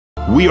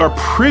We are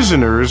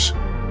prisoners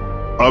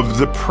of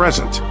the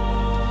present,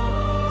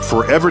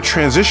 forever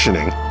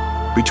transitioning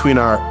between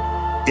our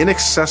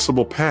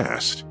inaccessible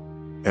past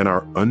and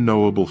our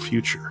unknowable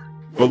future.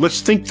 But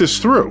let's think this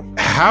through.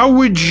 How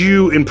would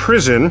you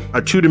imprison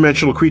a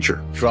two-dimensional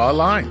creature? Draw a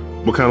line.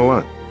 What kind of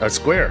line? A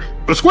square.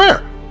 A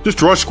square. Just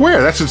draw a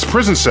square. That's its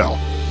prison cell.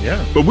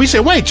 Yeah. But we say,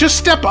 wait, just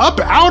step up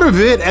out of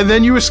it and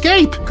then you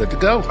escape. Good to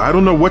go. I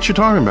don't know what you're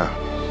talking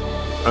about.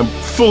 I'm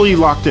fully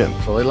locked in.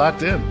 Fully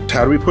locked in.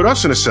 How do we put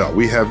us in a cell?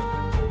 We have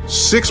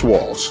 6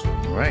 walls.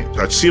 Right.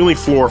 A ceiling,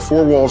 floor,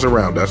 4 walls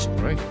around us.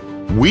 Right.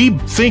 We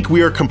think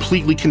we are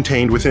completely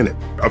contained within it.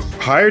 A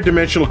higher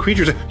dimensional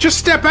creature says, just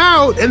step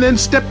out and then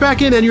step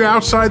back in and you're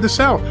outside the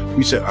cell.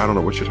 We said, I don't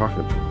know what you're talking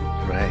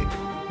about. Right.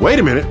 Wait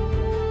a minute.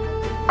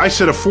 I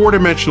said a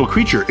 4-dimensional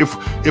creature.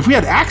 If we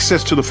had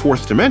access to the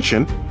 4th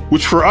dimension,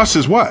 which for us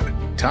is what?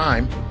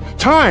 Time.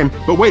 Time,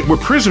 but wait, we're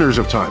prisoners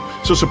of time.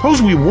 So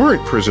suppose we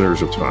weren't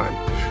prisoners of time.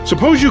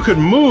 Suppose you could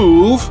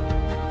move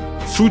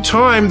through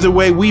time the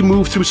way we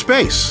move through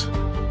space.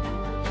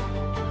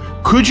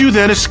 Could you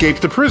then escape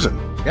the prison?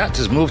 Yeah,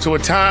 just move to a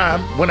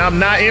time when I'm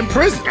not in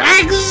prison.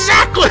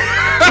 Exactly!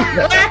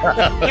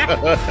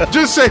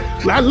 Just say,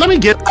 let me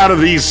get out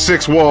of these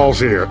 6 walls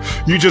here.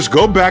 You just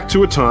go back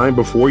to a time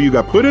before you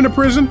got put in a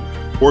prison,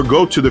 or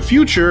go to the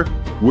future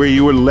where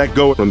you were let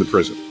go from the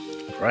prison.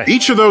 Right.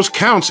 Each of those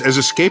counts as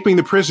escaping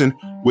the prison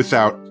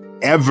without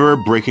ever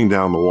breaking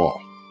down the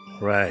wall.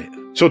 Right.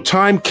 So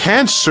time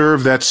can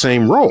serve that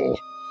same role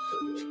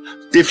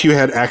if you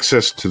had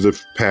access to the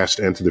past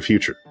and to the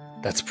future.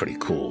 That's pretty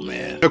cool,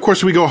 man. Of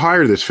course, we go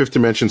higher, this 5th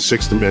dimension,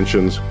 6th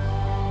dimensions,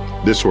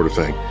 this sort of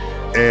thing.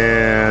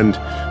 And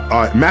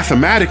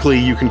mathematically,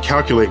 you can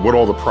calculate what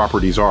all the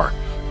properties are.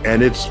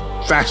 And it's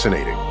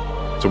fascinating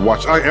to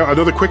watch.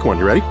 Another quick one,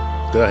 you ready?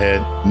 Go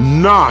ahead.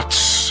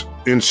 Knots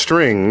in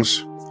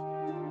strings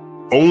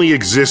only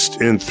exist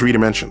in 3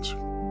 dimensions.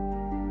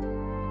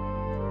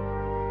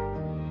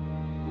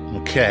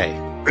 Okay.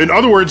 In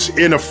other words,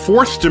 in a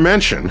 4th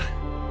dimension,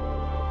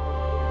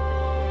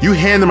 you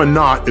hand them a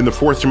knot in the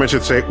 4th dimension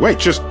and say, wait,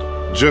 just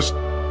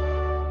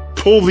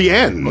pull the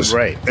ends.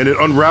 Right. And it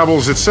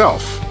unravels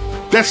itself.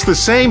 That's the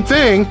same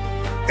thing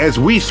as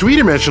we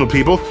 3-dimensional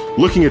people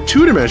looking at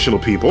 2-dimensional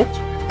people,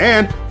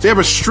 and they have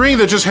a string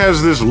that just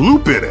has this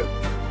loop in it.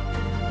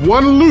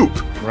 One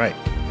loop. Right.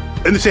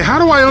 And they say, how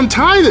do I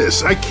untie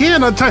this? I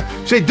can't untie.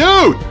 Say,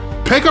 dude,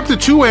 pick up the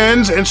 2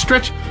 ends and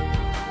stretch.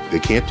 They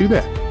can't do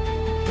that.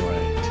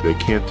 Right. They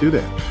can't do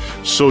that.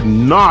 So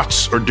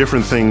knots are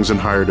different things in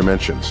higher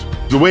dimensions.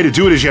 The way to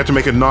do it is you have to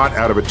make a knot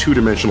out of a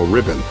 2-dimensional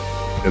ribbon.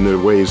 And there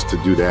are ways to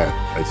do that,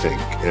 I think,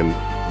 and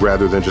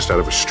rather than just out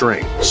of a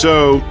string.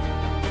 So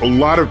a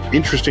lot of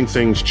interesting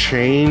things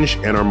change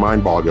and are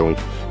mind-boggling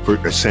for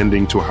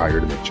ascending to a higher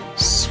dimension.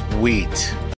 Sweet.